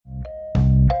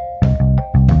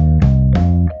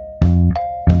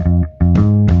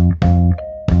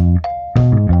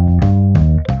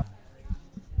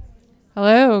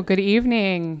you. Good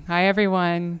evening. Hi,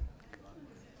 everyone.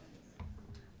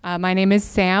 My name is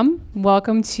Sam.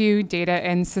 Welcome to Data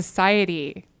and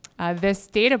Society. This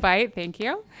Databite, thank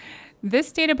you.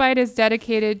 This Databite is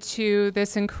dedicated to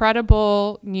this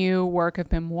incredible new work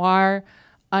of memoir,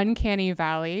 Uncanny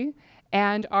Valley,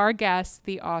 and our guest,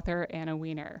 the author, Anna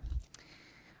Wiener.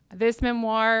 This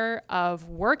memoir of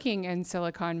working in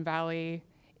Silicon Valley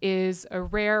is a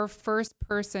rare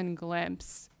first-person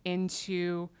glimpse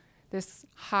into this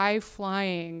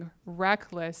high-flying,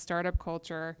 reckless startup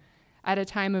culture at a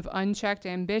time of unchecked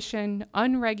ambition,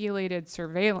 unregulated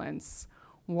surveillance,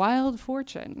 wild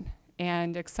fortune,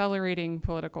 and accelerating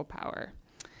political power.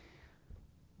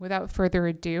 Without further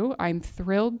ado, I'm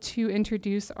thrilled to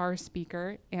introduce our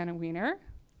speaker, Anna Wiener.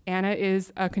 Anna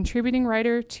is a contributing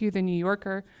writer to The New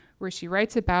Yorker, where she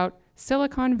writes about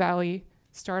Silicon Valley,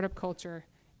 startup culture,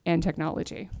 and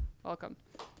technology. Welcome.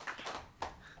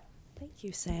 Thank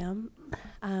you, Sam.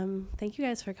 Thank you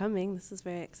guys for coming. This is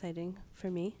very exciting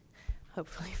for me,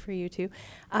 hopefully for you too.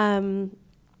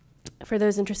 For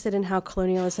those interested in how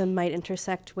colonialism might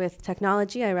intersect with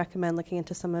technology, I recommend looking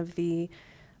into some of the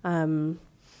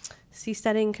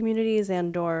seasteading communities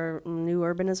and or new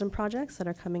urbanism projects that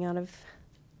are coming out of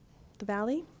the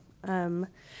Valley.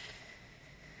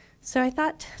 So I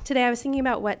thought today I was thinking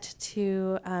about what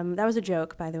to, that was a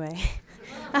joke, by the way.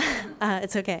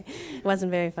 It's okay. It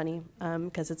wasn't very funny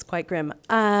because it's quite grim,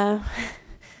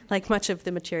 like much of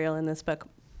the material in this book.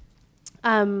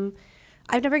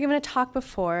 I've never given a talk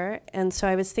before, and so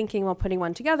I was thinking while putting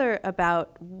one together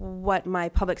about what my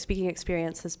public speaking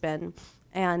experience has been.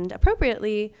 And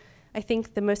appropriately, I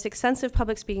think the most extensive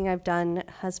public speaking I've done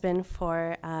has been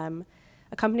for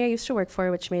a company I used to work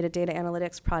for, which made a data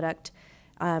analytics product,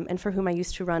 and for whom I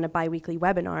used to run a bi-weekly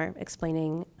webinar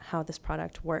explaining how this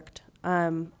product worked.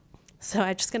 So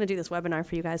I'm just going to do this webinar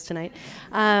for you guys tonight.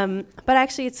 But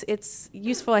actually, it's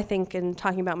useful, I think, in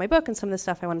talking about my book and some of the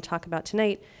stuff I want to talk about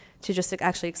tonight, to just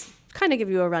actually kind of give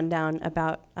you a rundown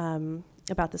about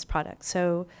this product.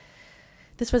 So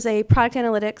this was a product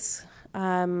analytics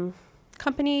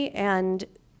company, and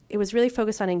it was really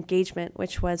focused on engagement,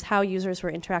 which was how users were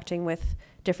interacting with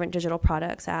different digital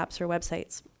products, apps, or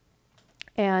websites.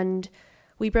 And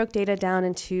we broke data down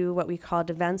into what we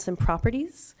called events and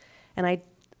properties. And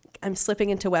I'm slipping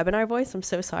into webinar voice, I'm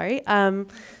so sorry.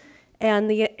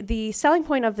 And the selling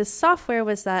point of this software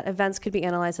was that events could be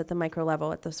analyzed at the micro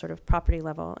level, at the sort of property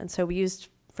level. And so we used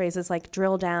phrases like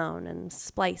drill down and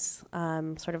splice,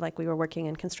 sort of like we were working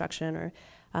in construction or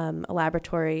a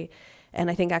laboratory. And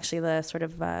I think actually the sort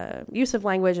of use of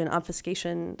language and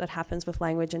obfuscation that happens with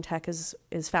language in tech is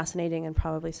fascinating and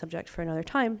probably subject for another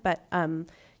time. But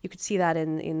you could see that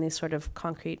in these sort of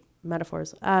concrete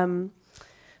metaphors.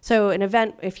 So an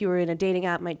event, if you were in a dating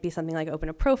app, might be something like open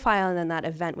a profile, and then that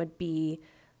event would be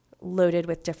loaded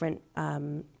with different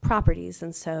properties.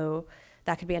 And so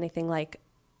that could be anything like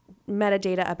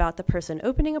metadata about the person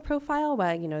opening a profile,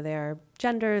 their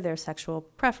gender, their sexual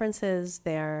preferences,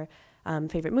 their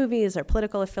favorite movies, their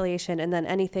political affiliation, and then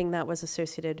anything that was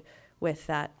associated with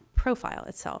that profile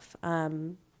itself.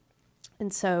 And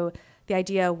so the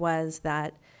idea was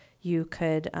that you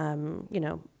could,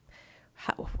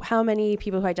 how many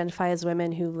people who identify as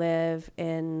women who live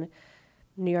in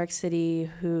New York City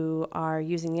who are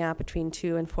using the app between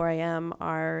 2 and 4 a.m.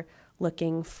 are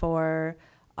looking for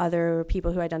other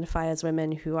people who identify as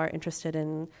women who are interested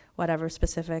in whatever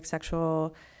specific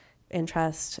sexual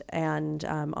interest and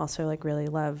also like really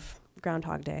love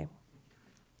Groundhog Day.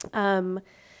 And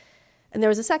there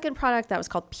was a second product that was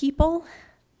called People,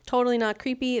 totally not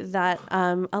creepy, that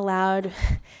allowed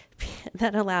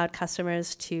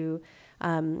customers to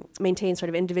maintain sort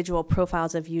of individual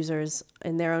profiles of users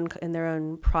in their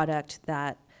own product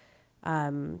that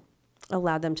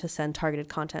allowed them to send targeted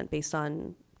content based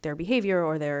on their behavior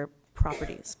or their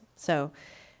properties. So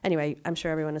anyway, I'm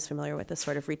sure everyone is familiar with this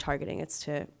sort of retargeting. It's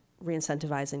to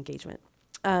re-incentivize engagement.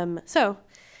 So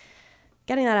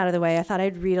getting that out of the way, I thought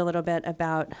I'd read a little bit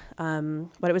about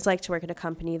what it was like to work at a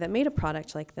company that made a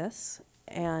product like this,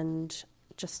 and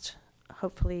just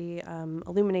hopefully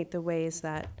illuminate the ways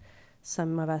that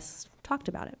some of us talked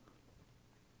about it.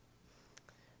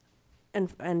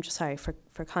 And just, sorry,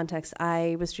 for context,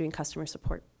 I was doing customer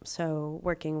support, so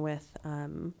working with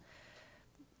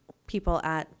people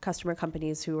at customer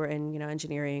companies who were in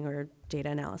engineering or data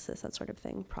analysis, that sort of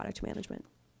thing, product management.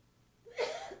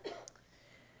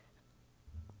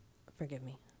 Forgive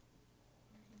me.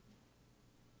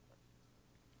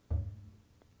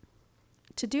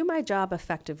 To do my job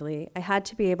effectively, I had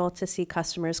to be able to see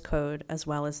customers' code as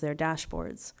well as their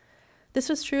dashboards. This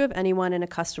was true of anyone in a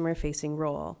customer-facing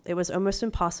role. It was almost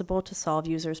impossible to solve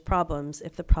users' problems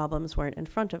if the problems weren't in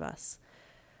front of us.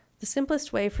 The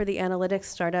simplest way for the analytics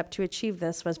startup to achieve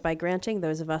this was by granting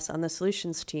those of us on the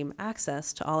solutions team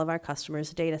access to all of our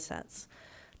customers' data sets,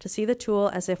 to see the tool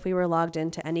as if we were logged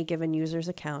into any given user's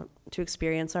account, to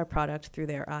experience our product through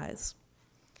their eyes.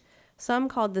 Some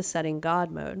called this setting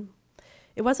God mode.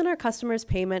 It wasn't our customers'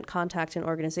 payment, contact, and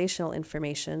organizational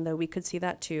information, though we could see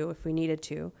that too if we needed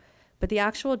to, but the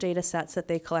actual data sets that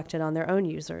they collected on their own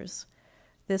users.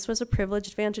 This was a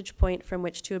privileged vantage point from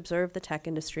which to observe the tech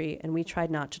industry, and we tried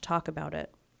not to talk about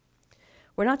it.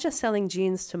 We're not just selling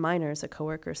jeans to minors, a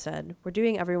coworker said. We're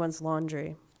doing everyone's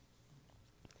laundry.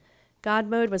 God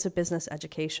mode was a business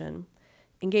education.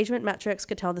 Engagement metrics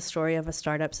could tell the story of a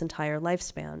startup's entire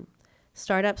lifespan.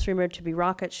 Startups rumored to be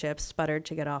rocket ships sputtered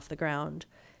to get off the ground.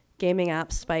 Gaming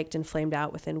apps spiked and flamed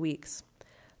out within weeks.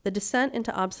 The descent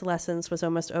into obsolescence was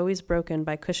almost always broken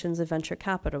by cushions of venture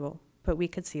capital, but we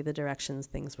could see the directions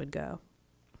things would go.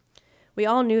 We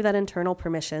all knew that internal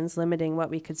permissions limiting what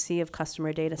we could see of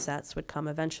customer data sets would come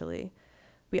eventually.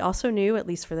 We also knew, at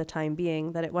least for the time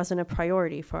being, that it wasn't a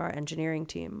priority for our engineering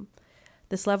team.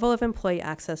 This level of employee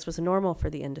access was normal for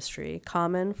the industry,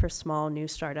 common for small new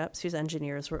startups whose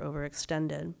engineers were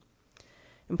overextended.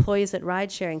 Employees at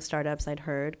ride-sharing startups, I'd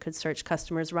heard, could search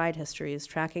customers' ride histories,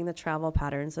 tracking the travel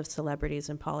patterns of celebrities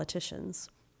and politicians.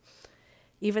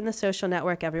 Even the social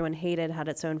network everyone hated had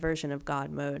its own version of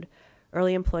God mode.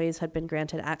 Early employees had been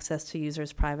granted access to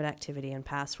users' private activity and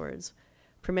passwords.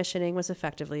 Permissioning was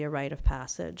effectively a rite of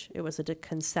passage. It was a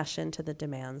concession to the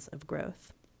demands of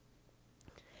growth.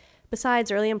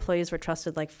 Besides, early employees were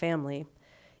trusted like family.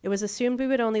 It was assumed we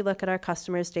would only look at our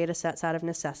customers' data sets out of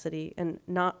necessity and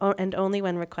only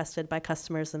when requested by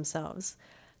customers themselves,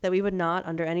 that we would not,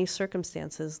 under any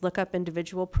circumstances, look up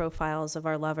individual profiles of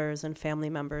our lovers and family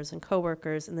members and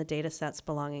coworkers in the data sets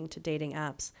belonging to dating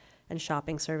apps and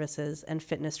shopping services and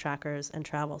fitness trackers and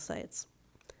travel sites.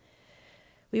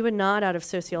 We would not, out of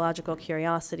sociological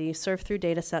curiosity, surf through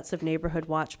data sets of neighborhood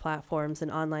watch platforms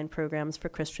and online programs for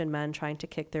Christian men trying to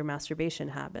kick their masturbation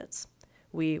habits.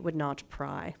 We would not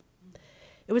pry.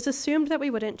 It was assumed that we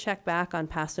wouldn't check back on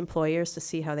past employers to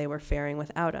see how they were faring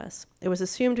without us. It was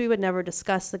assumed we would never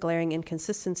discuss the glaring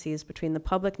inconsistencies between the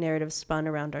public narrative spun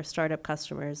around our startup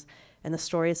customers and the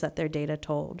stories that their data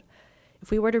told.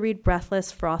 If we were to read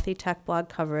breathless, frothy tech blog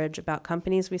coverage about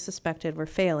companies we suspected were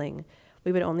failing,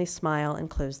 we would only smile and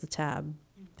close the tab.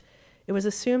 It was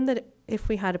assumed that if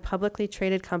we had a publicly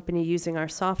traded company using our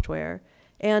software,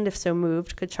 and if so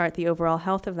moved, could chart the overall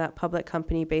health of that public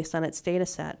company based on its data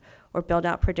set, or build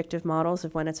out predictive models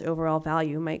of when its overall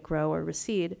value might grow or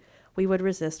recede, we would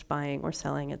resist buying or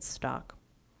selling its stock.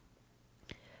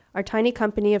 Our tiny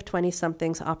company of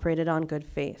 20-somethings operated on good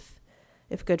faith.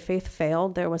 If good faith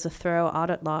failed, there was a thorough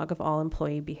audit log of all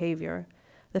employee behavior.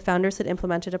 The founders had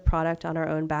implemented a product on our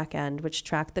own back end, which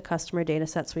tracked the customer data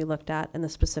sets we looked at and the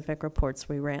specific reports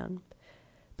we ran.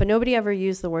 But nobody ever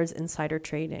used the words insider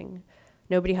trading.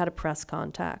 Nobody had a press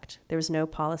contact. There was no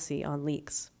policy on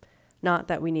leaks. Not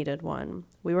that we needed one.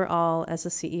 We were all, as the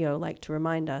CEO liked to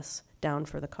remind us, down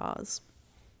for the cause.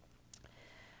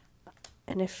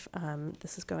 And if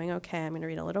this is going okay, I'm going to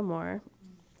read a little more.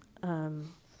 You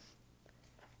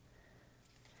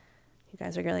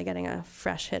guys are really getting a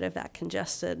fresh hit of that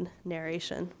congested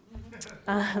narration.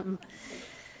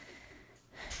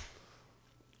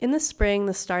 In the spring,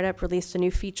 the startup released a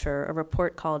new feature, a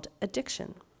report called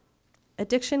Addiction.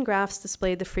 Addiction graphs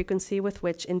displayed the frequency with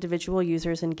which individual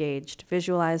users engaged,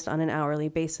 visualized on an hourly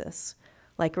basis,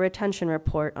 like a retention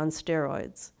report on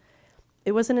steroids.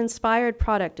 It was an inspired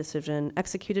product decision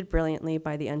executed brilliantly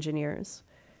by the engineers.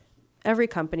 Every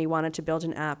company wanted to build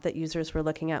an app that users were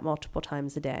looking at multiple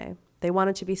times a day. They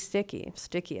wanted to be sticky,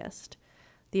 stickiest.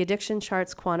 The addiction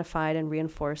charts quantified and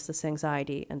reinforced this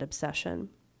anxiety and obsession.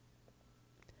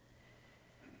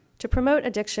 To promote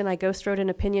addiction, I ghost wrote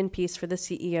an opinion piece for the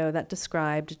CEO that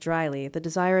described, dryly, the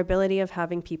desirability of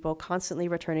having people constantly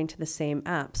returning to the same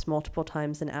apps multiple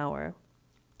times an hour.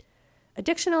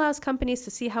 Addiction allows companies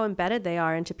to see how embedded they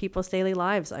are into people's daily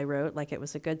lives, I wrote, like it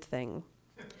was a good thing.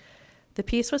 The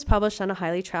piece was published on a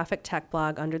highly trafficked tech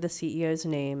blog under the CEO's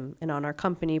name and on our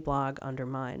company blog under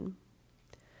mine.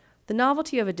 The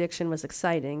novelty of addiction was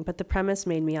exciting, but the premise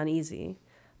made me uneasy.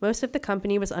 Most of the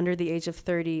company was under the age of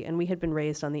 30, and we had been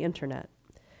raised on the internet.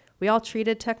 We all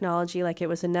treated technology like it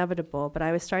was inevitable, but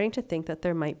I was starting to think that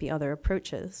there might be other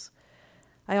approaches.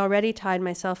 I already tied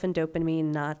myself in dopamine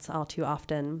knots all too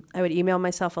often. I would email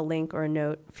myself a link or a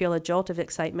note, feel a jolt of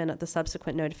excitement at the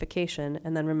subsequent notification,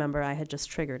 and then remember I had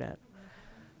just triggered it.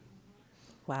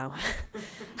 Wow.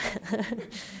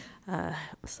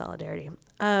 Solidarity.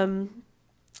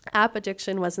 App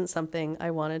addiction wasn't something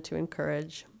I wanted to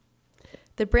encourage.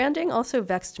 The branding also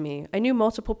vexed me. I knew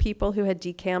multiple people who had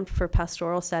decamped for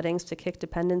pastoral settings to kick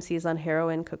dependencies on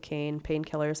heroin, cocaine,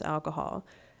 painkillers, alcohol,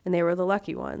 and they were the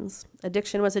lucky ones.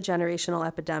 Addiction was a generational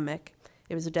epidemic.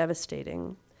 It was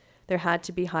devastating. There had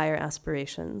to be higher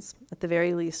aspirations. At the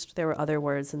very least, there were other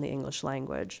words in the English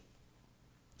language.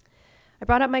 I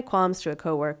brought up my qualms to a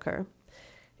coworker.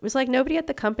 It was like nobody at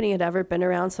the company had ever been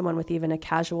around someone with even a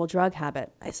casual drug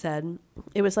habit, I said.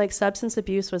 It was like substance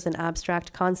abuse was an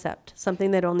abstract concept, something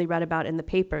they'd only read about in the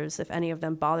papers, if any of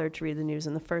them bothered to read the news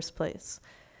in the first place.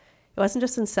 It wasn't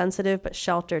just insensitive, but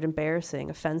sheltered,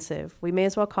 embarrassing, offensive. We may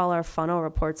as well call our funnel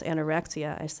reports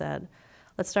anorexia, I said.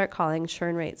 Let's start calling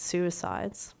churn rates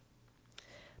suicides.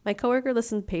 My coworker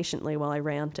listened patiently while I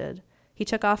ranted. He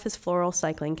took off his floral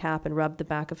cycling cap and rubbed the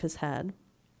back of his head.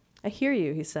 I hear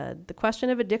you, he said. The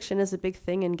question of addiction is a big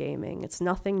thing in gaming. It's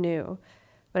nothing new,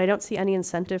 but I don't see any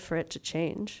incentive for it to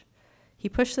change. He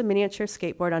pushed the miniature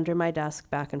skateboard under my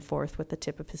desk back and forth with the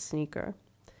tip of his sneaker.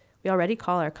 We already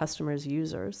call our customers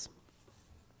users.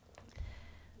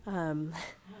 I'm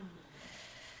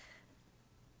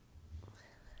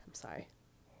sorry.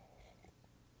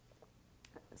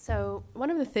 So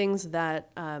one of the things that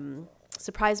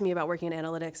surprised me about working in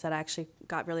analytics that I actually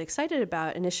got really excited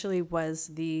about initially was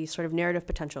the sort of narrative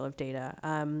potential of data.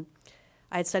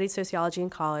 I had studied sociology in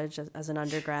college as an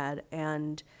undergrad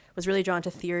and was really drawn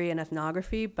to theory and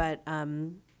ethnography, but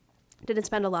didn't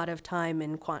spend a lot of time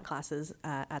in quant classes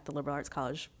at the liberal arts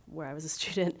college where I was a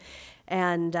student.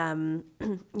 And,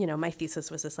 my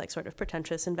thesis was this like sort of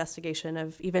pretentious investigation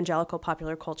of evangelical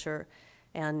popular culture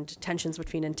and tensions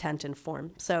between intent and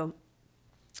form. So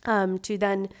to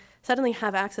then suddenly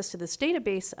have access to this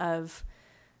database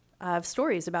of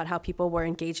stories about how people were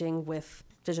engaging with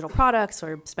digital products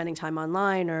or spending time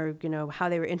online or, how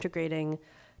they were integrating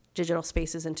digital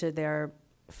spaces into their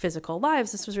physical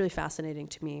lives, this was really fascinating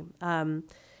to me.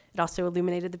 It also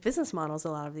illuminated the business models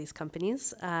of a lot of these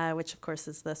companies, which of course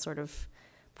is the sort of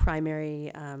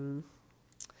primary,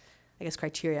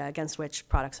 criteria against which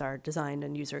products are designed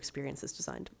and user experience is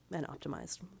designed and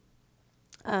optimized.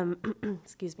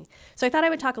 Excuse me. So I thought I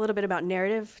would talk a little bit about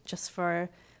narrative just for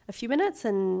a few minutes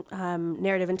and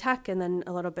narrative in tech, and then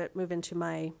a little bit move into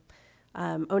my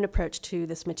own approach to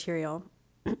this material.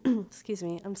 Excuse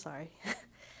me, I'm sorry.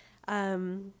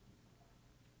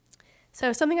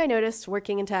 So something I noticed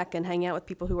working in tech and hanging out with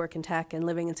people who work in tech and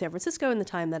living in San Francisco in the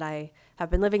time that I have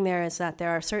been living there is that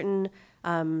there are certain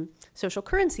social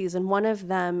currencies, and one of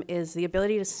them is the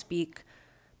ability to speak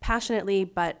passionately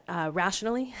but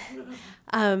rationally.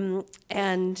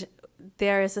 And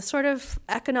there is a sort of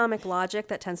economic logic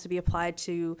that tends to be applied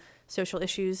to social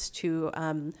issues, to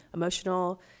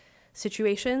emotional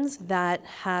situations that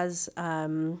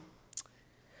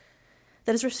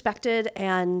is respected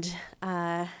and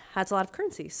has a lot of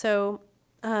currency. So,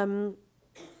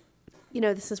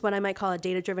 this is what I might call a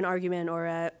data-driven argument or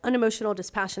an unemotional,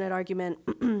 dispassionate argument.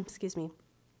 Excuse me.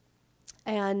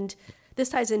 And this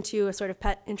ties into a sort of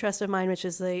pet interest of mine, which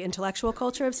is the intellectual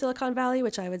culture of Silicon Valley,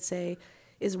 which I would say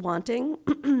is wanting.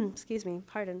 Excuse me,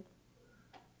 pardon.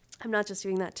 I'm not just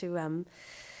doing that to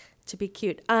be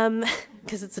cute,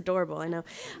 because it's adorable, I know.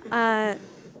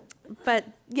 But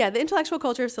yeah, the intellectual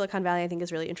culture of Silicon Valley I think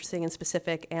is really interesting and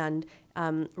specific and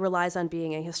relies on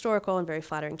being ahistorical and very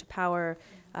flattering to power,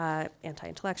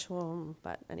 anti-intellectual,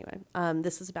 but anyway,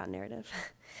 this is about narrative.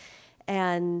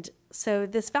 And so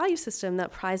this value system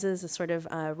that prizes a sort of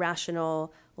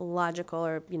rational, logical,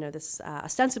 or this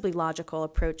ostensibly logical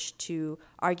approach to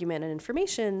argument and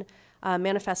information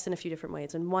manifests in a few different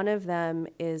ways. And one of them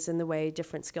is in the way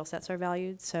different skill sets are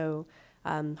valued. So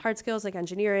hard skills like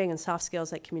engineering and soft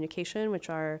skills like communication, which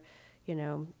are,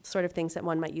 sort of things that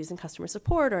one might use in customer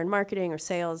support or in marketing or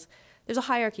sales. There's a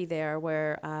hierarchy there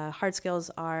where hard skills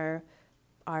are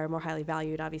more highly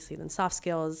valued, obviously, than soft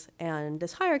skills. And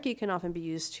this hierarchy can often be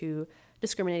used to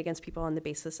discriminate against people on the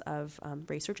basis of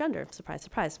race or gender. Surprise,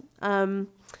 surprise.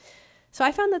 So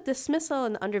I found that dismissal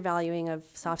and undervaluing of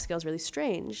soft skills really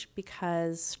strange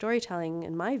because storytelling,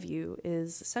 in my view,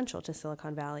 is essential to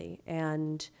Silicon Valley.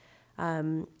 And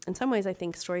in some ways, I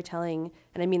think storytelling,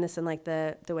 and I mean this in like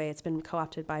the way it's been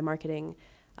co-opted by marketing,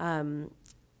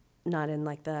 not in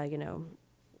like the,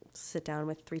 sit down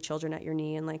with 3 children at your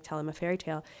knee and like tell them a fairy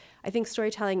tale. I think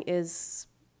storytelling is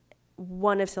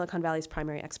one of Silicon Valley's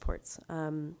primary exports. I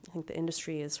think the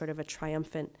industry is sort of a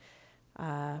triumphant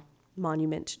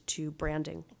monument to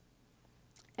branding.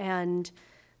 And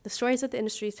the stories that the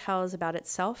industry tells about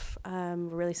itself were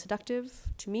really seductive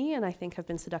to me, and I think have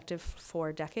been seductive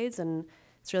for decades, and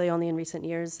It's really only in recent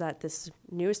years that this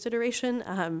newest iteration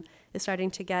is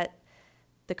starting to get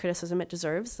the criticism it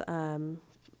deserves.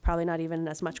 Probably not even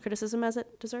as much criticism as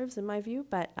it deserves, in my view,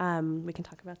 but we can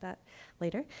talk about that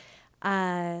later.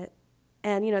 And,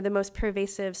 the most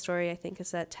pervasive story, I think,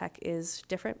 is that tech is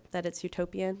different, that it's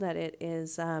utopian, that it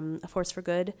is a force for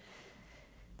good.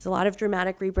 There's a lot of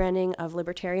dramatic rebranding of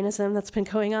libertarianism that's been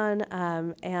going on.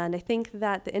 And I think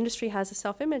that the industry has a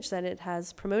self-image that it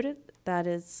has promoted, that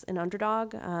is an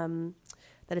underdog,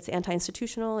 that it's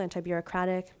anti-institutional,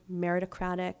 anti-bureaucratic,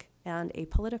 meritocratic, and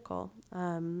apolitical.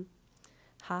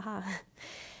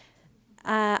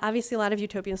 Obviously, a lot of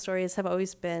utopian stories have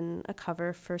always been a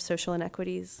cover for social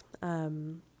inequities,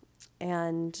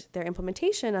 and their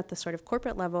implementation at the sort of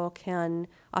corporate level can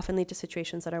often lead to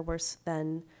situations that are worse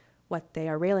than what they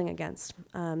are railing against.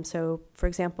 So, for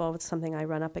example, something I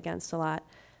run up against a lot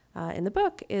in the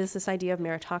book is this idea of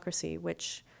meritocracy,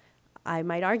 which I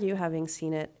might argue, having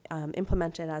seen it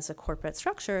implemented as a corporate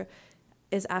structure,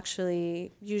 is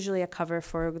actually usually a cover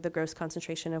for the gross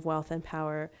concentration of wealth and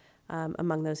power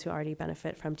among those who already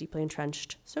benefit from deeply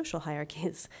entrenched social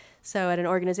hierarchies. So at an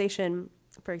organization,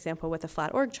 for example, with a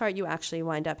flat org chart, you actually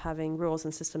wind up having rules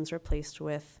and systems replaced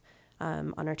with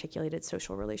unarticulated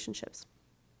social relationships.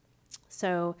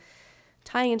 So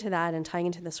tying into that and tying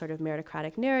into the sort of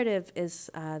meritocratic narrative is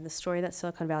the story that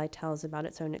Silicon Valley tells about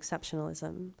its own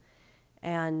exceptionalism.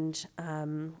 And,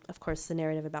 of course, the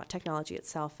narrative about technology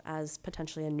itself as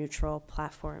potentially a neutral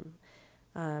platform.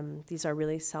 These are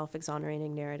really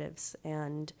self-exonerating narratives,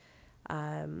 and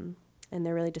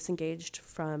they're really disengaged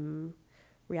from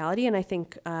reality. And I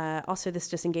think also this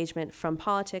disengagement from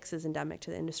politics is endemic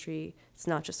to the industry. It's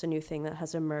not just a new thing that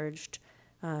has emerged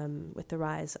with the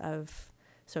rise of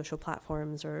social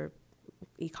platforms or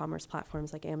e-commerce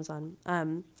platforms like Amazon.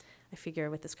 I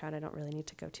figure with this crowd I don't really need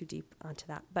to go too deep onto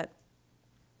that. But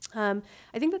I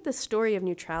think that the story of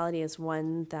neutrality is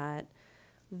one that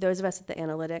those of us at the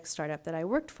analytics startup that I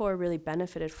worked for really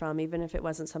benefited from, even if it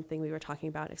wasn't something we were talking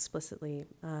about explicitly.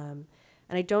 And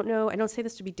I don't say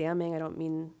this to be damning. I don't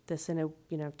mean this in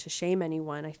to shame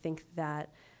anyone. I think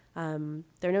that there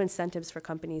are no incentives for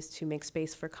companies to make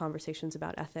space for conversations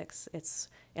about ethics. It's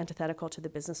antithetical to the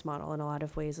business model in a lot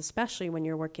of ways, especially when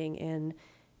you're working in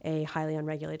a highly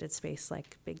unregulated space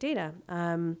like big data.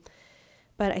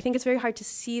 But I think it's very hard to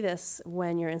see this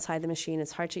when you're inside the machine.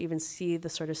 It's hard to even see the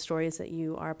sort of stories that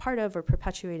you are a part of or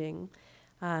perpetuating.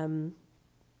 And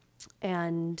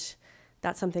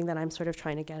that's something that I'm sort of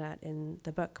trying to get at in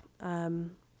the book.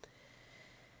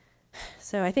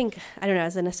 So I think,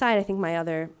 as an aside, I think my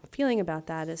other feeling about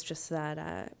that is just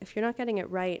that if you're not getting it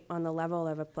right on the level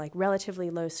of a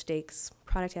relatively low stakes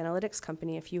product analytics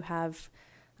company, if you have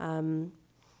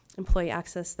employee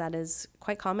access that is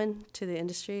quite common to the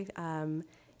industry, and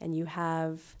you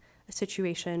have a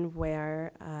situation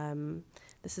where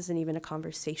this isn't even a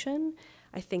conversation,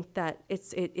 I think that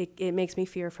it makes me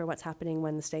fear for what's happening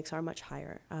when the stakes are much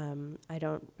higher.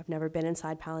 I've never been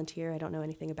inside Palantir. I don't know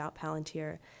anything about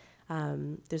Palantir.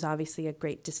 There's obviously a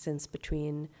great distance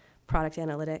between product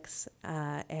analytics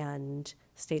and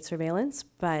state surveillance,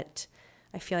 but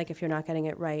I feel like if you're not getting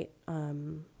it right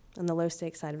on the low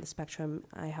stakes side of the spectrum,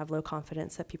 I have low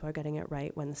confidence that people are getting it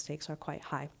right when the stakes are quite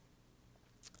high.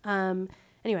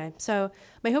 Anyway, so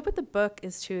my hope with the book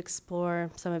is to explore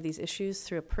some of these issues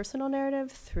through a personal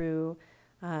narrative, through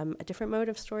a different mode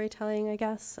of storytelling, I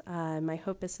guess. My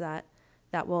hope is that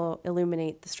will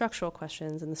illuminate the structural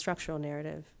questions and the structural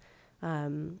narrative,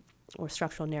 or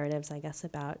structural narratives, I guess,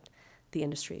 about the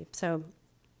industry. So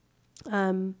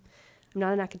I'm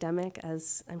not an academic,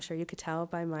 as I'm sure you could tell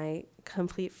by my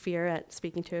complete fear at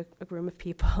speaking to a room of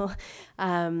people.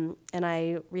 And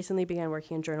I recently began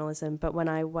working in journalism, but when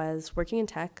I was working in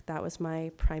tech, that was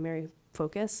my primary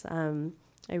focus.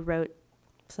 I wrote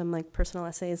some personal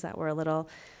essays that were a little,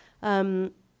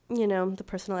 the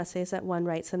personal essays that one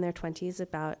writes in their 20s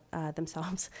about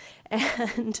themselves.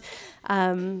 And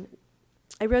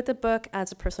I wrote the book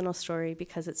as a personal story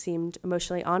because it seemed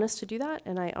emotionally honest to do that.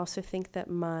 And I also think that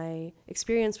my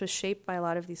experience was shaped by a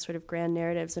lot of these sort of grand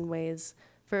narratives in ways,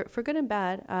 for good and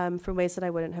bad, for ways that I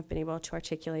wouldn't have been able to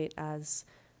articulate as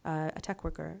a tech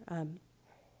worker.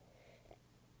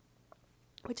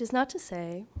 Which is not to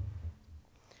say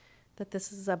that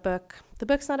this is a book. The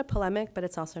book's not a polemic, but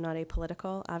it's also not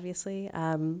apolitical, obviously.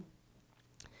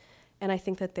 And I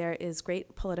think that there is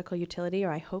great political utility,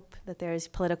 or I hope that there is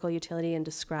political utility in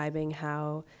describing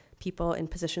how people in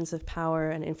positions of power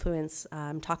and influence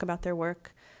talk about their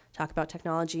work, talk about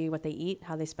technology, what they eat,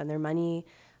 how they spend their money,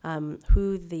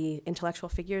 who the intellectual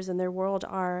figures in their world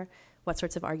are, what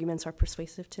sorts of arguments are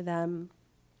persuasive to them.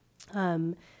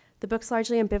 The book's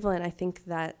largely ambivalent. I think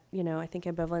that, I think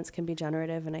ambivalence can be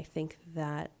generative, and I think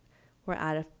that we're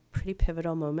at a pretty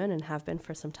pivotal moment and have been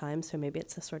for some time, so maybe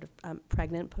it's a sort of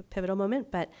pregnant pivotal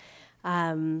moment, but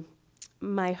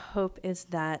my hope is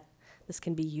that this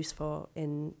can be useful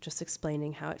in just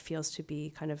explaining how it feels to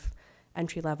be kind of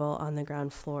entry level on the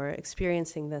ground floor,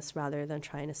 experiencing this rather than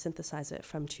trying to synthesize it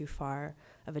from too far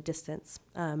of a distance.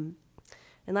 And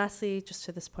lastly, just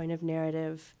to this point of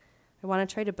narrative, I want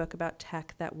to write a book about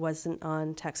tech that wasn't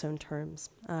on tech's own terms.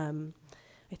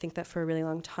 I think that for a really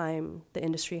long time, the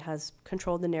industry has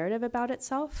controlled the narrative about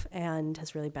itself and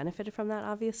has really benefited from that,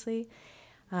 obviously.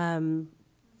 And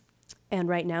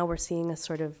right now we're seeing a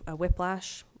sort of a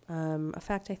whiplash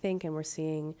effect, I think, and we're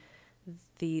seeing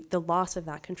the loss of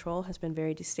that control has been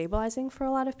very destabilizing for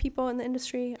a lot of people in the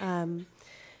industry.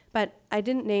 But I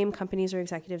didn't name companies or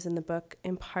executives in the book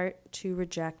in part to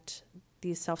reject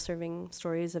these self-serving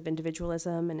stories of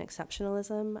individualism and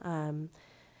exceptionalism.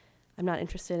 I'm not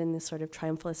interested in this sort of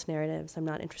triumphalist narratives. I'm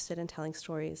not interested in telling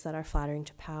stories that are flattering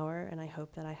to power, and I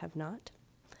hope that I have not.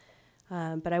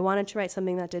 But I wanted to write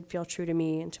something that did feel true to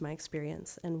me and to my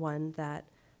experience, and one that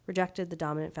rejected the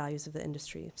dominant values of the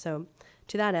industry. So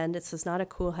to that end, this is not a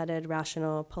cool-headed,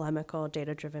 rational, polemical,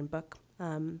 data-driven book.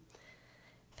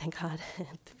 Thank God,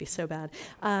 it'd be so bad.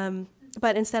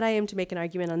 But instead I aim to make an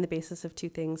argument on the basis of two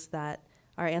things that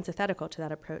are antithetical to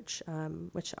that approach,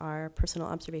 which are personal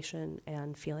observation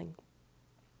and feeling.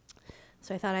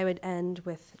 So I thought I would end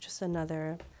with just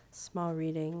another small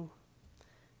reading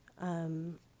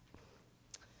from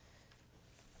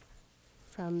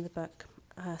the book.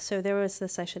 So there was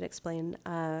this, I should explain,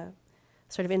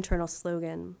 sort of internal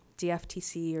slogan,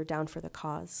 DFTC, or Down for the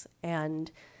Cause.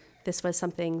 And this was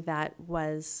something that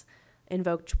was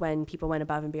invoked when people went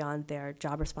above and beyond their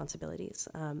job responsibilities.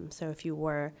 So if you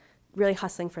were really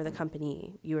hustling for the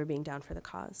company, you were being down for the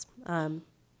cause.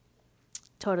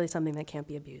 Totally something that can't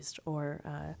be abused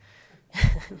or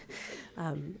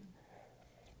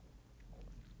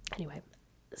anyway.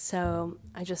 So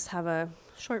I just have a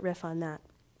short riff on that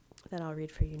I'll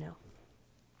read for you now.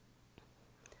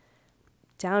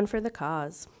 Down for the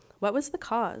cause. What was the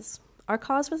cause? Our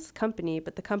cause was the company,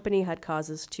 but the company had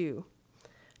causes too.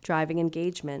 Driving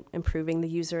engagement, improving the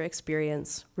user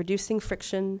experience, reducing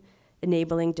friction,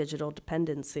 enabling digital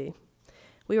dependency.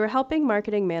 We were helping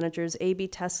marketing managers A/B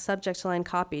test subject line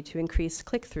copy to increase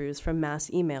click-throughs from mass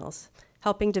emails,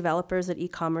 helping developers at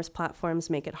e-commerce platforms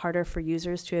make it harder for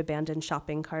users to abandon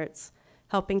shopping carts,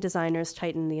 helping designers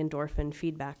tighten the endorphin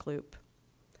feedback loop.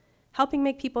 Helping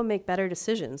make people make better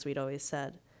decisions, we'd always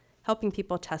said. Helping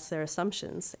people test their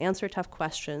assumptions, answer tough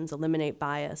questions, eliminate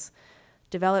bias,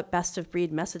 develop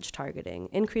best-of-breed message targeting,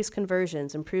 increase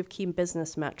conversions, improve key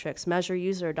business metrics, measure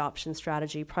user adoption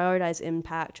strategy, prioritize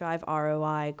impact, drive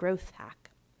ROI, growth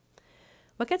hack.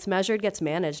 What gets measured gets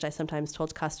managed, I sometimes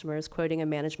told customers, quoting a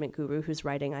management guru whose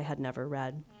writing I had never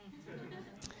read.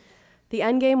 The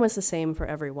end game was the same for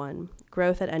everyone.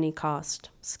 Growth at any cost,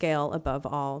 scale above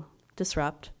all,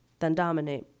 disrupt, then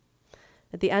dominate.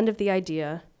 At the end of the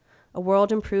idea, a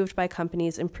world improved by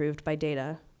companies improved by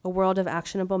data, a world of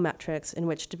actionable metrics in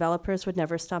which developers would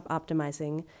never stop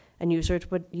optimizing and users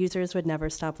would never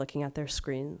stop looking at their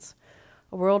screens.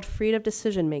 A world freed of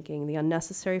decision-making, the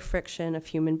unnecessary friction of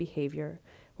human behavior,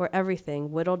 where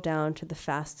everything, whittled down to the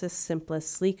fastest,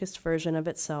 simplest, sleekest version of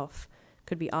itself,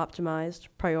 could be optimized,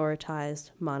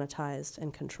 prioritized, monetized,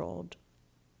 and controlled.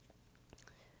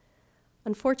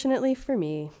 Unfortunately for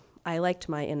me, I liked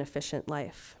my inefficient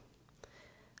life.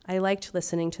 I liked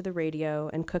listening to the radio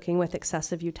and cooking with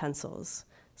excessive utensils,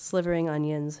 slivering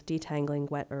onions, detangling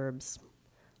wet herbs,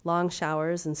 long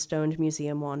showers and stoned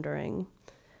museum wandering.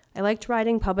 I liked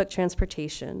riding public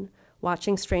transportation,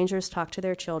 watching strangers talk to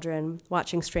their children,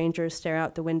 watching strangers stare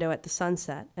out the window at the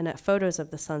sunset and at photos of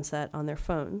the sunset on their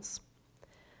phones.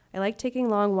 I liked taking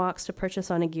long walks to purchase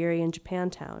onigiri in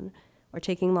Japantown, or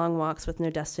taking long walks with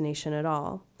no destination at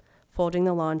all, folding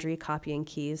the laundry, copying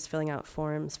keys, filling out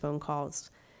forms, phone calls.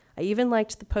 I even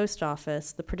liked the post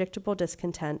office, the predictable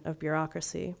discontent of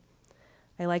bureaucracy.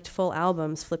 I liked full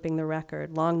albums, flipping the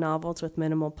record, long novels with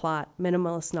minimal plot,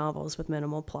 minimalist novels with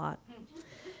minimal plot.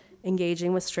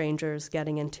 Engaging with strangers,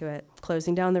 getting into it,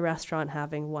 closing down the restaurant,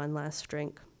 having one last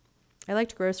drink. I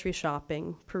liked grocery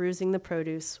shopping, perusing the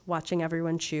produce, watching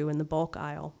everyone chew in the bulk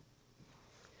aisle.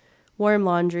 Warm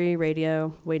laundry,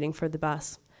 radio, waiting for the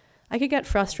bus. I could get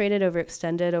frustrated,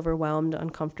 overextended, overwhelmed,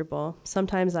 uncomfortable.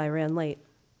 Sometimes I ran late.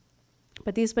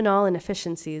 But these banal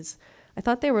inefficiencies, I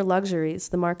thought they were luxuries,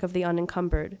 the mark of the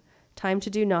unencumbered. Time to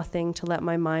do nothing, to let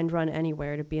my mind run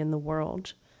anywhere, to be in the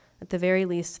world. At the very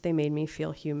least, they made me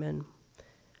feel human.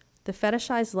 The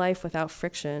fetishized life without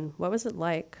friction, what was it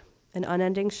like? an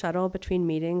unending shuttle between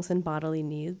meetings and bodily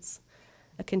needs,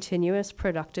 a continuous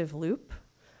productive loop,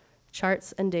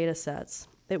 charts and data sets.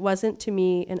 It wasn't to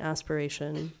me an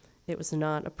aspiration. It was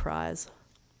not a prize.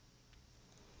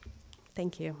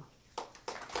 Thank you.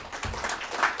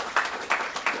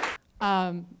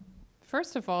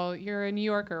 First of all, you're a New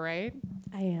Yorker, right?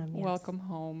 I am, yes. Welcome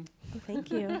home. Oh, thank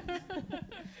you.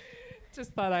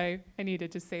 Just thought I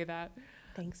needed to say that.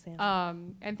 Thanks,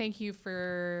 Sam. And thank you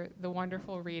for the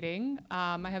wonderful reading.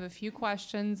 I have a few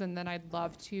questions, and then I'd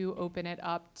love to open it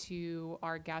up to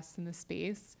our guests in the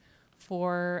space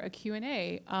for a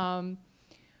Q&A.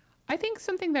 I think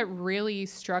something that really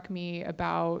struck me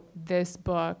about this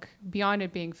book, beyond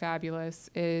it being fabulous,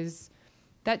 is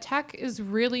that tech is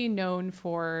really known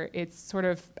for its sort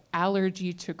of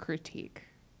allergy to critique,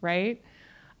 right?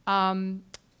 And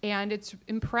it's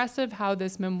impressive how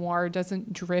this memoir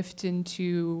doesn't drift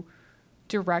into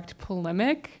direct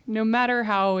polemic, no matter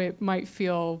how it might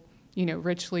feel,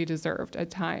 richly deserved at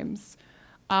times.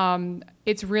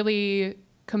 It's really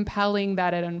compelling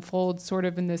that it unfolds sort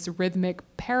of in this rhythmic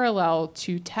parallel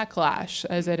to techlash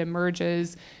as it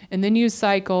emerges in the news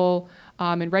cycle,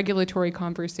 and regulatory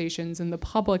conversations in the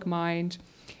public mind.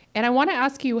 And I want to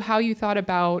ask you how you thought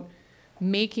about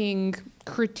making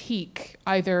critique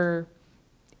either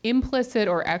implicit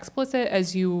or explicit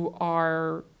as you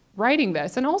are writing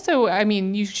this. And also,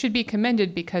 you should be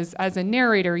commended because as a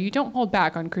narrator, you don't hold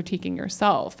back on critiquing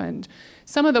yourself. And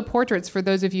some of the portraits, for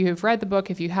those of you who've read the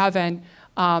book, if you haven't,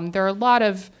 there are a lot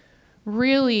of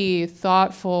really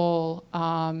thoughtful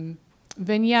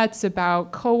vignettes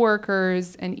about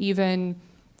coworkers and even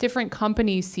different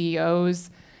company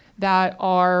CEOs that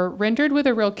are rendered with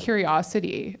a real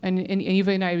curiosity and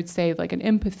even, I would say, like an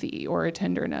empathy or a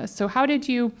tenderness. So how did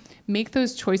you make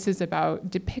those choices about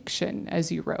depiction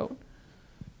as you wrote?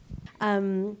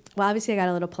 Well, obviously I got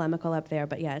a little polemical up there,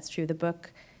 but yeah, it's true. The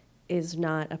book is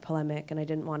not a polemic, and I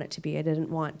didn't want it to be. I didn't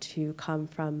want to come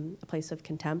from a place of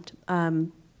contempt.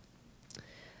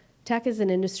 Tech is an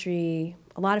industry,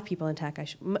 a lot of people in tech,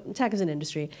 tech is an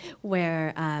industry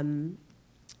where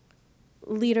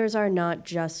leaders are not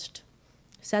just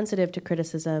sensitive to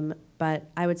criticism, but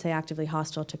I would say actively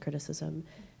hostile to criticism.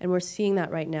 And we're seeing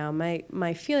that right now.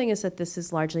 My feeling is that this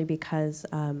is largely because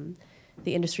the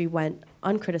industry went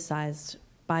uncriticized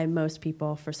by most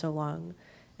people for so long.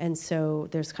 And so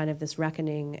there's kind of this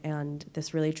reckoning and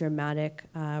this really dramatic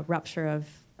rupture of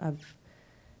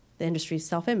the industry's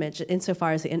self-image,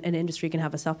 insofar as an industry can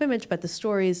have a self-image, but the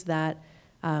stories that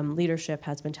leadership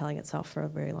has been telling itself for a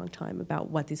very long time about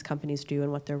what these companies do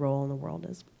and what their role in the world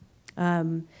is.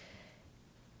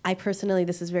 I personally,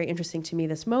 this is very interesting to me,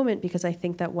 this moment, because I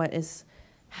think that what is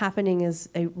happening is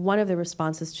one of the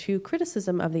responses to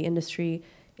criticism of the industry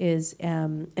is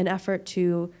an effort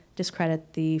to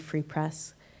discredit the free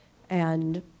press.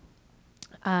 And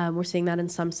we're seeing that in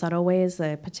some subtle ways.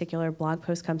 A particular blog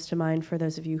post comes to mind for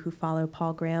those of you who follow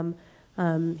Paul Graham.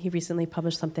 He recently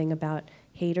published something about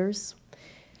haters.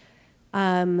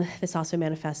 This also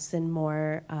manifests in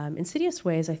more insidious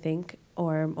ways, I think,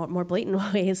 or more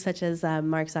blatant ways, such as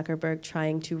Mark Zuckerberg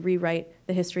trying to rewrite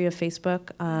the history of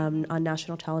Facebook on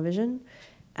national television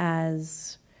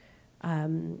as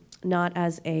not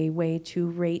as a way to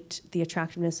rate the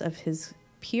attractiveness of his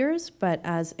peers, but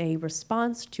as a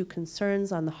response to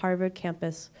concerns on the Harvard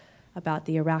campus about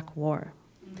the Iraq War,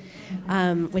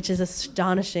 which is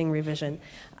astonishing revision.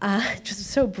 Just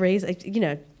so brazen,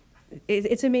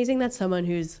 it's amazing that someone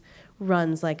who's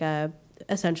runs like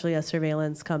essentially a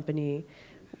surveillance company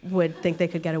would think they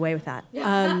could get away with that.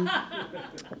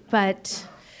 But,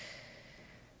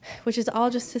 which is all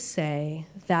just to say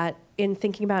that in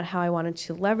thinking about how I wanted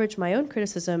to leverage my own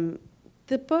criticism,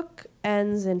 the book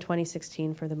ends in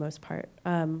 2016 for the most part,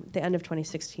 the end of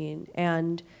 2016.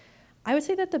 And I would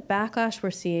say that the backlash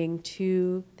we're seeing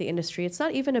to the industry, it's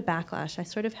not even a backlash. I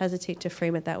sort of hesitate to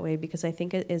frame it that way because I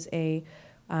think it is a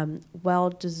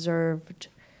well-deserved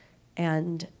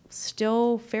and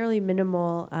still fairly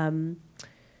minimal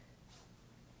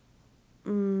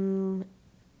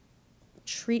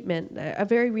treatment, a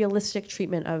very realistic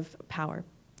treatment of power.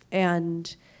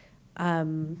 And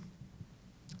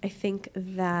I think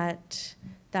that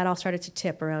all started to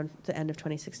tip around the end of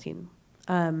 2016.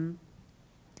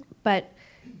 But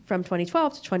from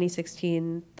 2012 to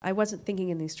 2016, I wasn't thinking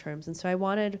in these terms. And so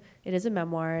it is a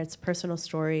memoir, it's a personal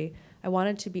story. I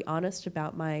wanted to be honest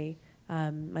about my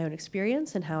own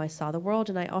experience and how I saw the world.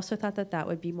 And I also thought that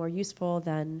would be more useful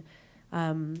than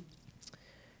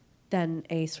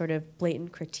a sort of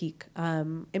blatant critique.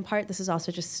 In part, this is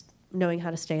also just knowing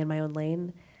how to stay in my own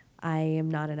lane. I am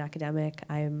not an academic.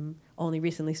 I'm only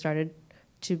recently started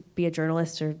to be a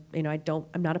journalist, or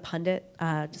I'm not a pundit,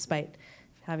 despite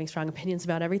having strong opinions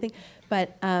about everything.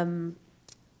 But I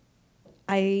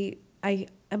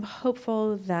am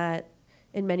hopeful that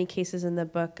in many cases in the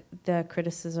book, the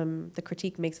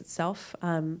critique makes itself.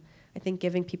 I think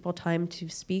giving people time to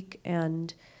speak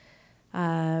and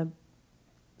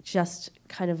just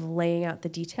kind of laying out the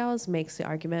details makes the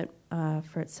argument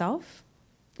for itself.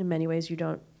 In many ways, you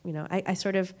don't, I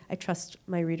trust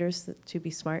my readers to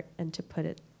be smart and to put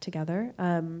it together.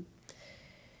 And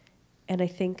I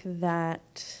think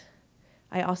that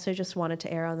I also just wanted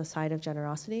to err on the side of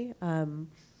generosity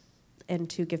and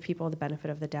to give people the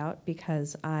benefit of the doubt,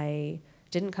 because I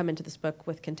didn't come into this book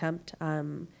with contempt.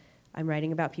 I'm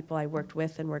writing about people I worked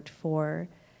with and worked for,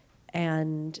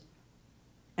 and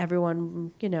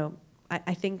everyone,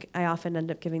 I think I often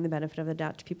end up giving the benefit of the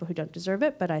doubt to people who don't deserve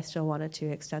it, but I still wanted to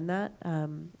extend that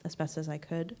as best as I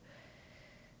could.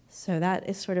 So that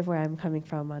is sort of where I'm coming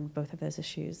from on both of those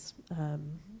issues. I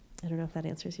don't know if that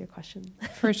answers your question.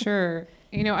 For sure.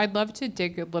 I'd love to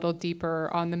dig a little deeper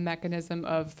on the mechanism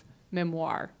of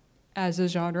memoir as a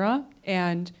genre,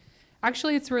 and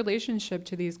actually its relationship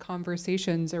to these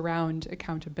conversations around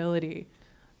accountability.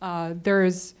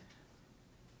 There's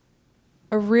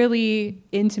a really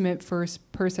intimate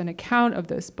first-person account of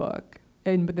this book,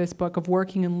 and this book of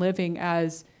working and living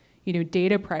as,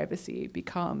 data privacy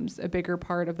becomes a bigger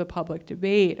part of the public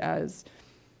debate as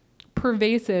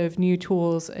pervasive new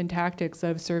tools and tactics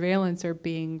of surveillance are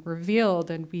being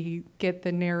revealed, and we get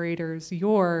the narrator's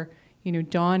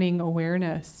dawning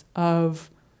awareness of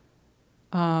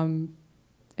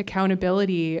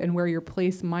accountability and where your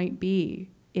place might be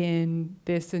in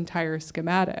this entire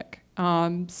schematic.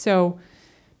 So,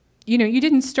 you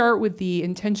didn't start with the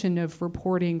intention of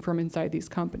reporting from inside these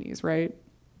companies, right?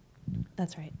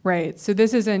 That's right. Right. So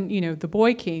this isn't, the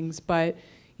Boy Kings, but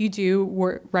you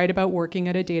do write about working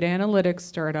at a data analytics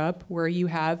startup where you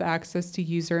have access to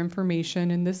user information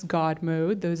in this God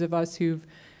mode. Those of us who've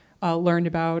learned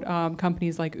about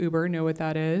companies like Uber know what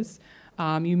that is.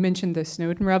 You mentioned the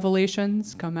Snowden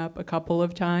revelations come up a couple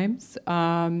of times.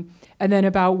 And then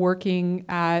about working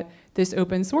at this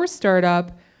open source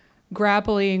startup,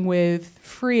 grappling with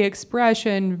free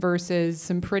expression versus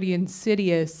some pretty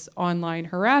insidious online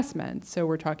harassment. So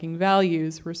we're talking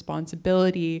values,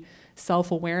 responsibility,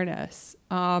 self-awareness.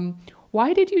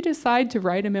 Why did you decide to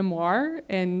write a memoir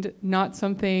and not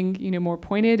something, more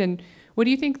pointed? And what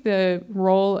do you think the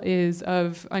role is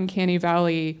of Uncanny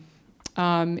Valley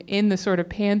in the sort of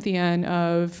pantheon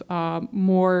of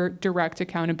more direct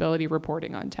accountability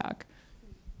reporting on tech?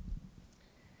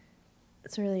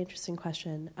 It's a really interesting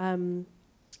question. I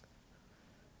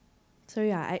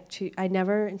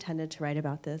never intended to write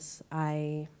about this.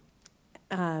 I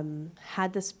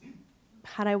had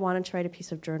I wanted to write a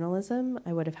piece of journalism,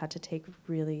 I would have had to take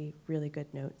really, really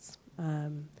good notes.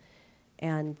 And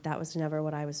that was never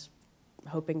what I was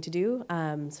hoping to do.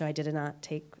 So I did not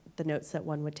take the notes that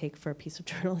one would take for a piece of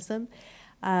journalism.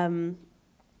 I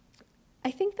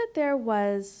think that I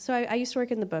used to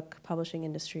work in the book publishing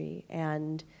industry,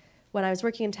 and when I was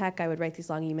working in tech, I would write these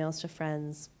long emails to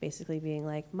friends, basically being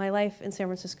like, my life in San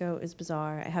Francisco is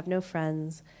bizarre. I have no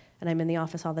friends, and I'm in the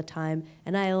office all the time,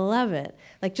 and I love it.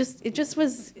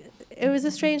 It was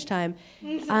a strange time.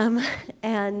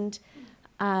 And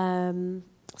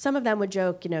some of them would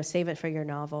joke, save it for your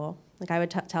novel. Like I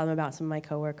would tell them about some of my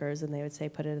coworkers, and they would say,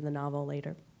 put it in the novel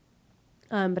later.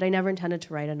 But I never intended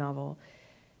to write a novel.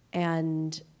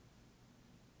 And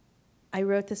I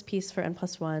wrote this piece for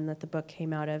N+1 that the book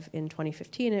came out of in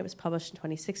 2015, and it was published in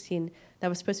 2016. That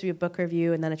was supposed to be a book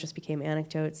review, and then it just became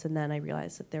anecdotes, and then I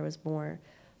realized that there was more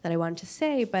that I wanted to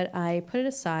say, but I put it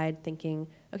aside thinking,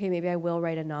 okay, maybe I will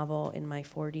write a novel in my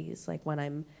 40s, like when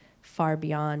I'm far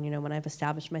beyond, when I've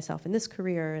established myself in this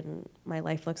career and my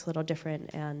life looks a little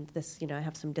different, and this, I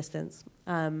have some distance.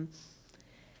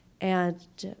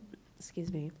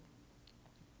 Excuse me,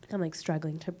 I'm like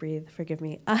struggling to breathe, forgive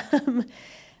me.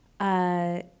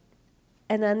 And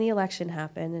then the election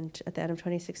happened at the end of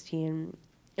 2016,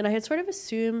 and I had sort of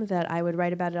assumed that I would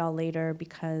write about it all later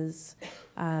because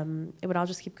it would all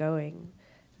just keep going,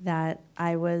 that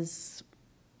I was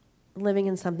living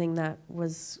in something that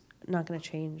was not going to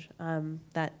change,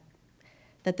 that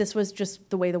this was just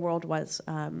the way the world was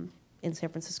in San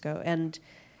Francisco. And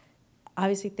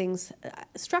obviously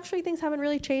structurally things haven't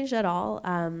really changed at all,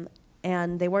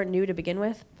 and they weren't new to begin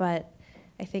with, but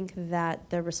I think that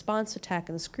the response to tech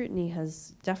and the scrutiny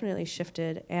has definitely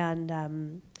shifted,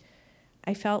 and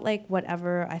I felt like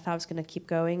whatever I thought was going to keep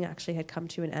going actually had come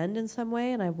to an end in some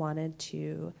way, and I wanted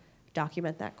to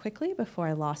document that quickly before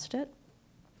I lost it.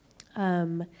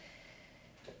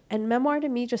 And memoir to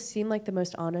me just seemed like the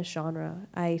most honest genre.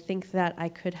 I think that I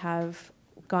could have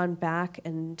gone back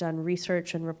and done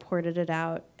research and reported it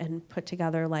out and put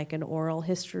together like an oral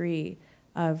history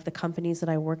of the companies that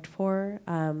I worked for.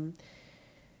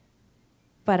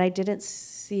 But I didn't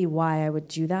see why I would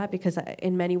do that, because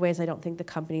in many ways I don't think the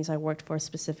companies I worked for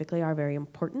specifically are very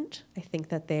important. I think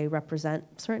that they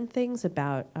represent certain things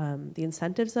about the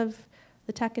incentives of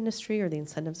the tech industry or the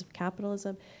incentives of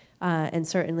capitalism. And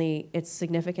certainly it's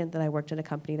significant that I worked in a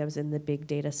company that was in the big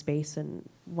data space and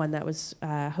one that was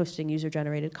hosting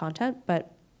user-generated content.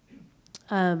 But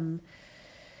a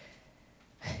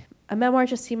memoir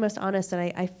just seemed most honest,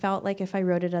 and I felt like if I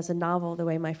wrote it as a novel, the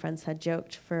way my friends had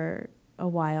joked for a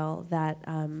while, that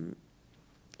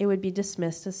it would be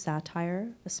dismissed as satire,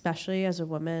 especially as a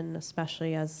woman,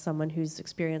 especially as someone whose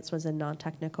experience was in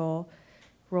non-technical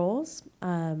roles.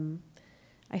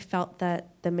 I felt that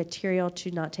the material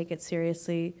to not take it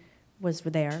seriously was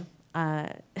there,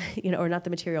 or not the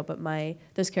material, but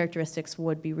those characteristics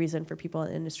would be reason for people in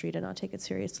the industry to not take it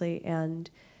seriously. And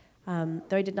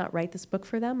though I did not write this book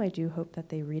for them, I do hope that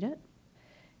they read it.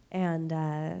 And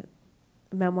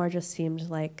memoir just seemed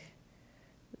like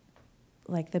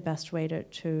the best way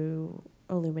to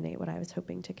illuminate what I was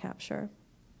hoping to capture.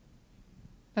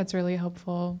 That's really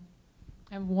helpful.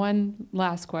 I have one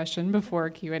last question before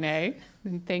Q&A,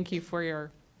 and thank you for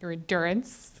your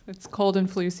endurance. It's cold and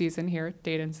flu season here at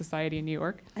Data and Society in New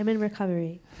York. I'm in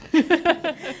recovery.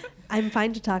 I'm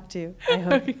fine to talk to, I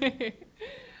hope. Okay.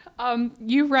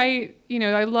 You write,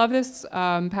 I love this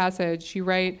passage. You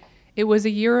write, "It was a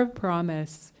year of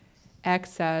promise,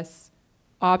 excess,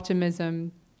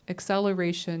 optimism,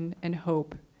 acceleration, and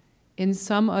hope in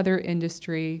some other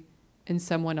industry, in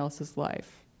someone else's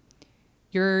life."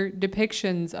 Your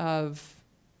depictions of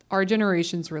our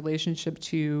generation's relationship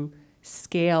to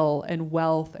scale and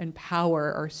wealth and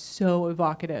power are so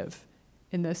evocative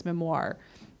in this memoir.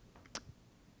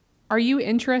 Are you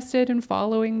interested in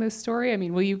following this story? I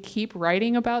mean, will you keep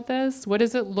writing about this? What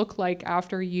does it look like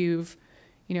after you've,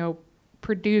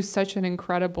 produced such an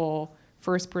incredible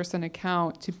first-person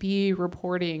account to be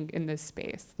reporting in this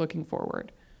space looking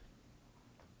forward?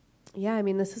 Yeah, I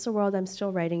mean, this is a world I'm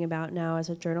still writing about now as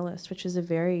a journalist, which is a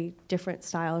very different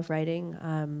style of writing,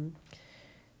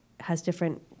 has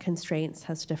different constraints,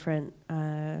 has different,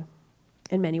 in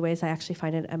many ways, I actually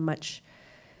find it a much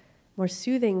more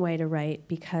soothing way to write,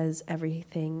 because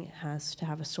everything has to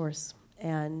have a source,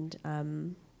 and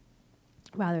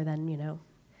rather than,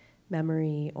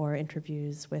 memory or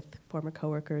interviews with former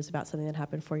coworkers about something that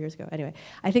happened 4 years ago. Anyway,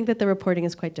 I think that the reporting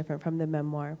is quite different from the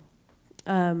memoir.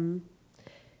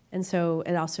 And so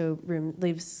it also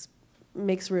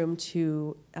makes room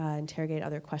to interrogate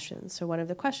other questions. So one of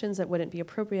the questions that wouldn't be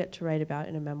appropriate to write about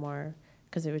in a memoir,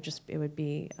 because it would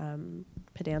be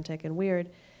pedantic and weird.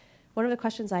 One of the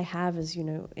questions I have is,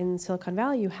 in Silicon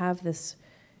Valley, you have this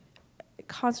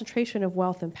concentration of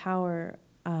wealth and power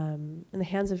in the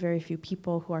hands of very few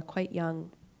people who are quite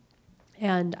young.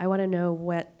 And I want to know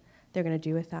what they're going to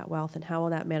do with that wealth and how will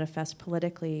that manifest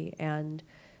politically, and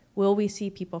will we see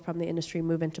people from the industry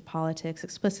move into politics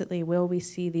explicitly? Will we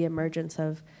see the emergence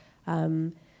of,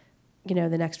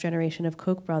 the next generation of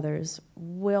Koch brothers?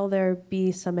 Will there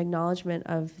be some acknowledgement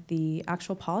of the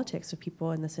actual politics of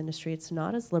people in this industry? It's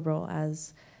not as liberal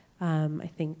as I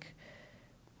think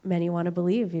many want to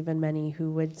believe, even many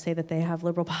who would say that they have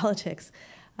liberal politics.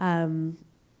 I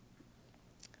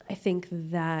think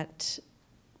that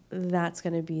that's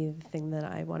going to be the thing that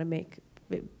I want to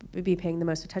be paying the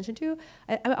most attention to.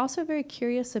 I'm also very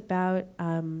curious about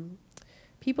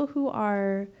people who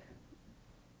are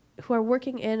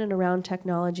working in and around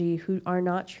technology who are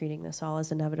not treating this all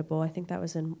as inevitable. I think that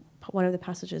was in one of the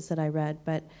passages that I read.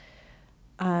 But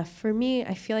for me,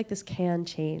 I feel like this can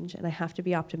change, and I have to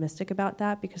be optimistic about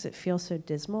that because it feels so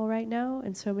dismal right now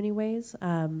in so many ways.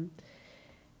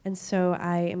 And so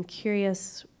I am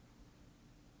curious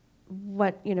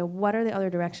what are the other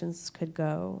directions this could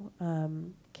go?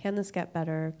 Can this get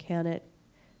better? Can it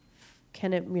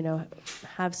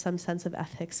have some sense of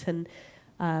ethics and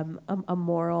a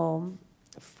moral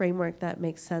framework that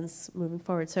makes sense moving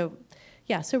forward? So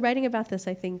writing about this,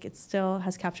 I think it still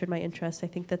has captured my interest. I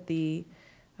think that the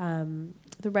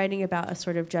writing about a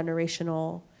sort of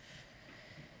generational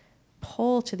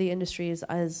pull to the industry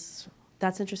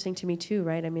that's interesting to me too,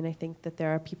 right? I mean, I think that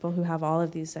there are people who have all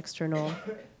of these external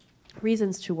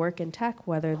reasons to work in tech,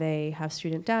 whether they have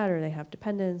student debt or they have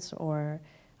dependents, or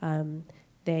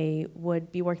they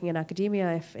would be working in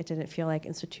academia if it didn't feel like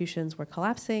institutions were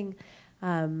collapsing.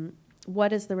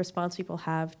 What is the response people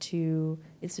have to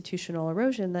institutional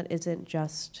erosion that isn't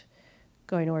just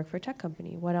going to work for a tech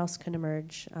company? What else can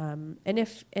emerge? And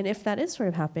if that is sort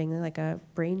of happening, like a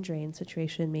brain drain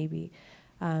situation, maybe,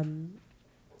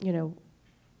 you know,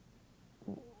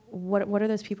 what are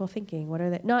those people thinking? What are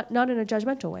they, not in a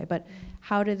judgmental way, but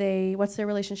how do they, what's their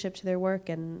relationship to their work,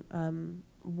 and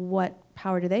what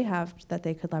power do they have that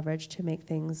they could leverage to make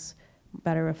things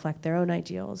better reflect their own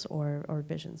ideals or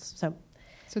visions? So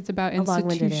it's about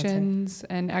institutions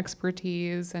and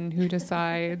expertise and who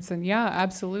decides. And yeah,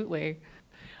 absolutely.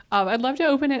 I'd love to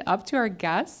open it up to our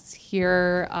guests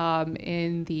here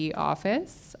in the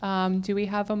office. Do we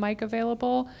have a mic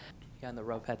available? Yeah, in the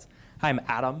row of heads. Hi, I'm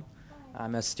Adam.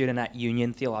 I'm a student at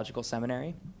Union Theological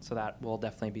Seminary, so that will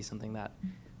definitely be something that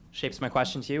shapes my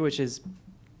question to you, which is,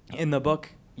 in the book,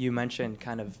 you mentioned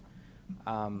kind of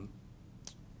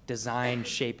design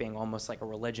shaping almost like a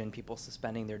religion, people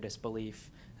suspending their disbelief.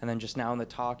 And then just now in the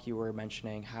talk, you were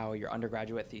mentioning how your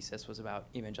undergraduate thesis was about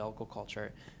evangelical culture.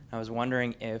 And I was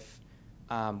wondering if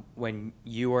when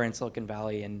you were in Silicon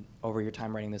Valley and over your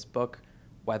time writing this book,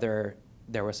 whether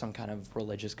there was some kind of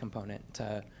religious component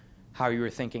to how you were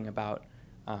thinking about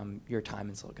your time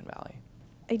in Silicon Valley.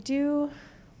 I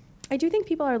do think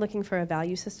people are looking for a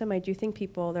value system. I do think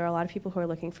there are a lot of people who are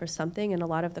looking for something, and a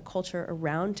lot of the culture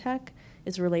around tech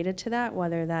is related to that,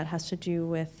 whether that has to do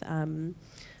with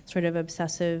sort of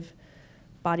obsessive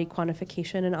body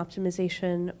quantification and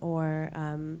optimization, or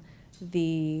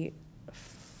the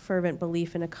fervent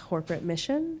belief in a corporate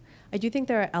mission. I do think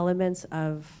there are elements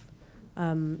of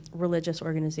religious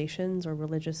organizations or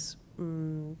religious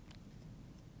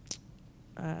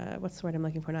what's the word I'm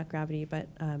looking for? Not gravity, but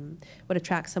what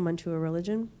attracts someone to a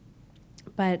religion.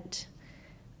 But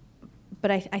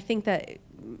I think that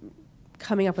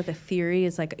coming up with a theory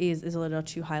is a little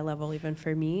too high level even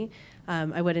for me.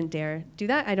 I wouldn't dare do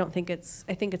that. I think it's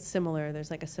similar.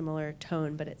 There's like a similar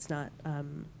tone, but it's not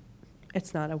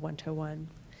a one-to-one.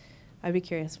 I'd be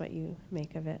curious what you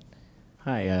make of it.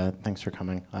 Hi, thanks for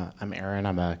coming. I'm Aaron.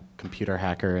 I'm a computer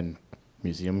hacker and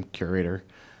museum curator.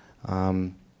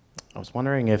 I was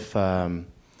wondering if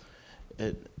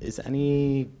is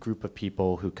any group of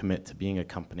people who commit to being a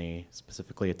company,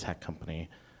 specifically a tech company,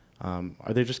 are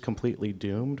they just completely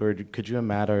doomed, or could you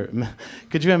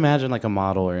imagine like a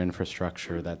model or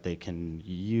infrastructure that they can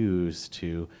use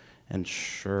to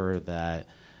ensure that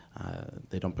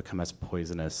they don't become as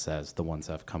poisonous as the ones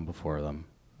that have come before them?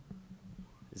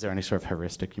 Is there any sort of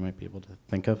heuristic you might be able to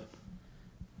think of?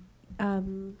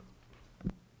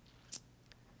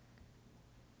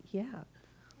 Yeah,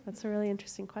 that's a really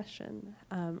interesting question.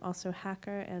 Also,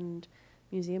 hacker and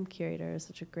museum curator is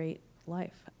such a great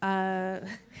life.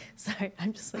 Sorry,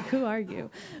 I'm just like, who are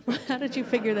you? How did you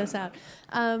figure this out?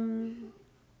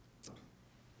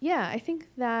 Yeah, I think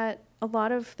that a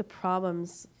lot of the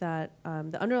problems that,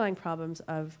 the underlying problems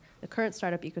of the current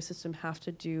startup ecosystem have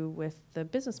to do with the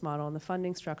business model and the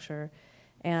funding structure,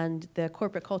 and the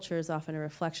corporate culture is often a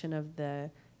reflection of the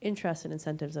interests and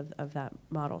incentives of that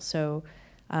model. So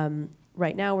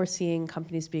right now we're seeing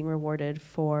companies being rewarded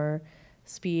for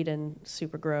speed and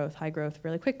super growth, high growth,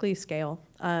 really quickly, scale.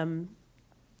 And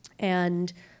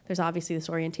there's obviously this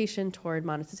orientation toward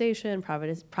monetization,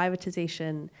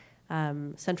 privatization,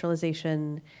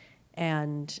 centralization,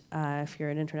 and if you're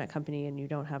an internet company and you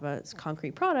don't have a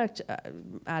concrete product,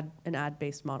 an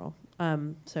ad-based model.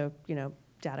 So,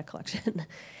 data collection.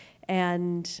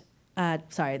 And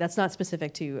sorry, that's not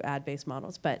specific to ad-based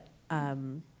models, but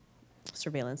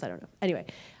surveillance, I don't know. Anyway,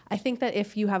 I think that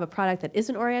if you have a product that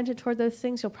isn't oriented toward those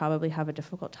things, you'll probably have a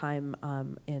difficult time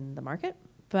in the market.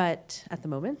 But at the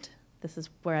moment, this is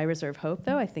where I reserve hope,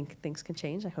 though. I think things can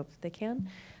change. I hope that they can.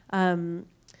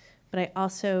 But I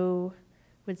also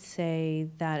would say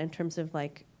that in terms of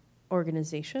like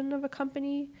organization of a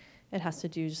company, it has to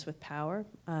do just with power.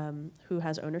 Who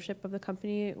has ownership of the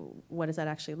company? What does that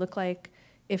actually look like?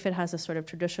 If it has a sort of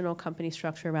traditional company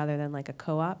structure rather than like a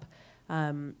co-op,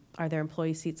 are there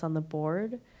employee seats on the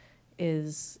board?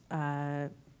 Is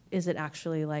it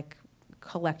actually like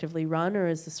collectively run, or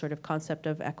is this sort of concept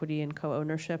of equity and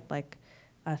co-ownership like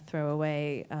a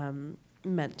throwaway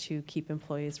meant to keep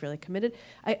employees really committed?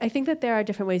 I think that there are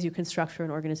different ways you can structure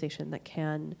an organization that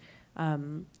can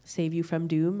save you from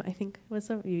doom, I think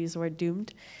you used the word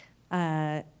doomed.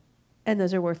 And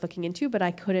those are worth looking into, but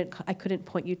I couldn't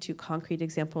point you to concrete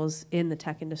examples in the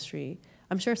tech industry.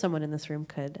 I'm sure someone in this room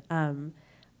could,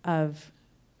 of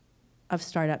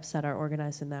startups that are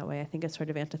organized in that way. I think it's sort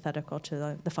of antithetical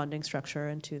to the funding structure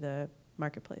and to the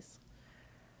marketplace.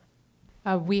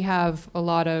 We have a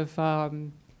lot of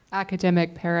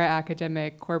academic,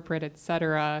 para-academic, corporate, et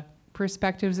cetera,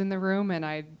 perspectives in the room, and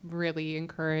I really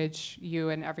encourage you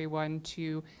and everyone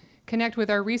to connect with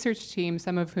our research team,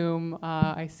 some of whom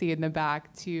I see in the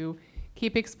back, to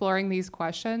keep exploring these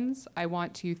questions. I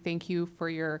want to thank you for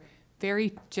your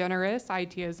very generous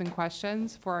ideas and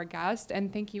questions for our guest.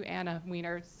 And thank you, Anna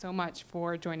Wiener, so much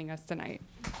for joining us tonight.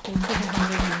 Thank you for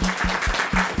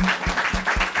having me.